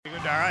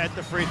Iguodala at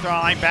the free throw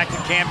line. Back to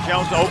Cam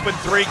Jones. Open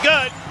three.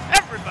 Good.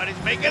 Everybody's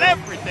making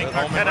everything.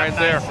 Marquette Marquette right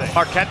there.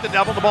 Marquette the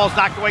double. The ball's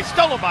knocked away.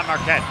 Stolen by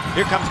Marquette.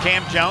 Here comes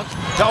Cam Jones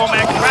to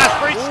Omax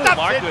Prosper. He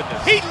stuffs it.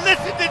 Goodness. He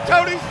listened to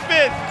Tony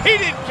Smith. He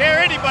didn't care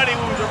anybody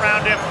who was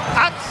around him.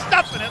 I'm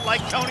stuffing it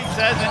like Tony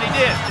says, and he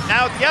did. And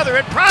now at the other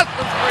end,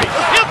 Prosper three.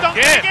 He'll dunk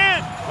it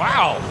again.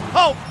 Wow.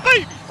 Oh,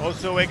 baby.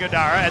 Also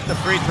Iguodala at the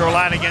free throw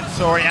line against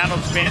Soriano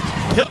spins.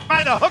 He'll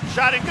find a hook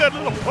shot and good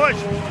little push.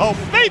 Oh,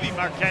 baby,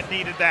 Marquette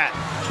needed that.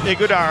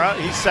 Iguodala,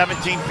 he's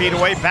 17 feet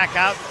away. Back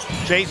out,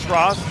 Chase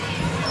Ross.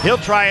 He'll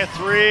try a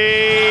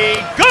three.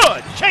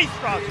 Good. Chase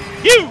Ross.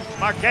 Huge.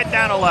 Marquette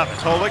down 11.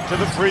 Kolek to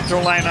the free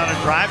throw line on a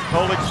drive.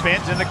 Kolek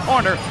spins in the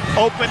corner.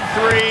 Open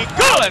three.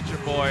 Good. That's your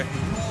boy.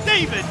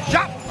 David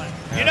Joplin.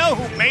 You know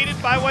who made it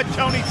by what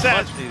Tony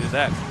says? Much needed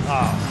that.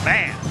 Oh,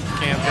 man.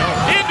 Cam Jones.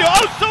 Into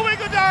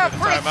Iguodala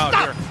for a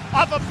stop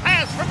off a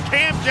pass from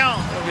Cam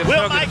Jones.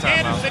 Will Mike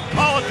Anderson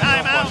call a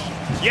timeout?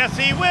 Yes,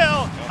 he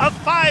will. A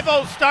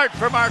 5-0 start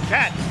for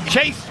Marquette.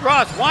 Chase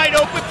Ross, wide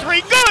open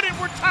three. Good, and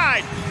we're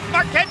tied.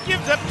 Marquette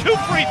gives up two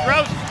free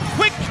throws.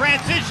 Quick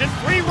transition,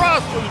 three.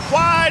 Ross moves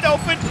wide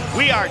open.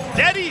 We are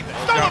dead even.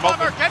 Stolen by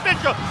Marquette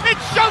Mitchell.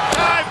 It's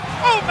showtime.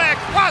 Omax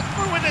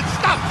Prosper with it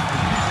stopped.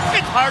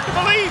 It's hard to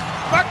believe.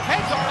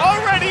 Marquette's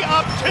already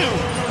up two,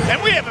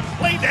 and we haven't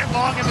played that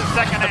long in the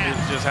second half. It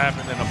just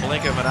happened in a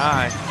blink of an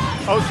eye.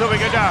 Also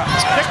Iguodala.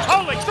 To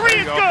Kolek,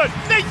 three is good.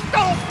 They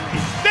stole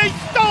three. They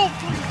stole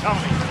three,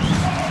 Tony.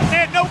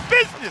 They had no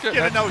business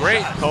giving no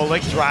shot.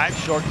 Kolek drives,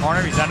 short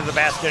corner. He's under the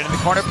basket in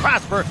the corner.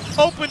 Prosper,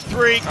 open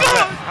three.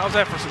 Good. How's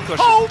that for some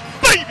cushion? Oh,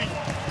 baby.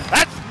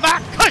 That's my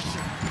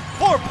cushion.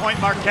 4-point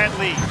Marquette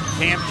lead.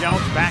 Cam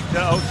Jones back to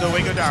Oso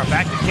Iguodala.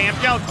 Back to Cam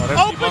Jones.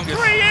 Oh, open humongous.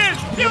 three is.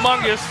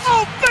 Humongous.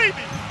 Oh,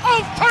 baby.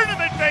 Oh,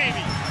 tournament,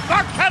 baby.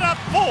 Marquette up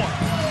 4.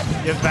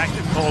 Gives back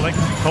to Kolek.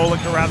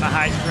 Kolek around the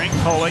high string.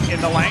 Kolek in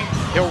the lane.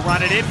 He'll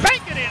run it in. Bank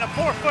it in. A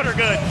 4-footer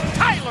good.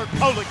 Tyler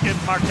Kolek gives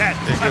Marquette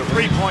a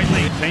 3-point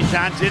lead. St.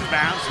 John's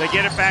inbounds. They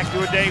get it back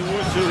to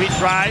Adewusu. He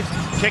drives.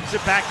 Kicks it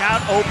back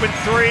out. Open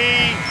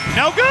three.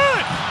 No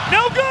good.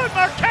 No good.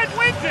 Marquette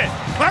wins it.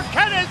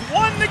 Marquette has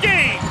won the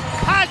game.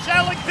 Posh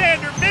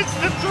Alexander missed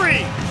the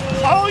three.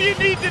 All you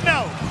need to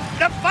know.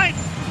 The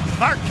final.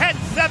 Marquette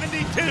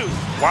 72.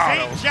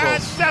 Wow, St.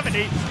 John's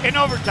 70 in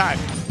overtime.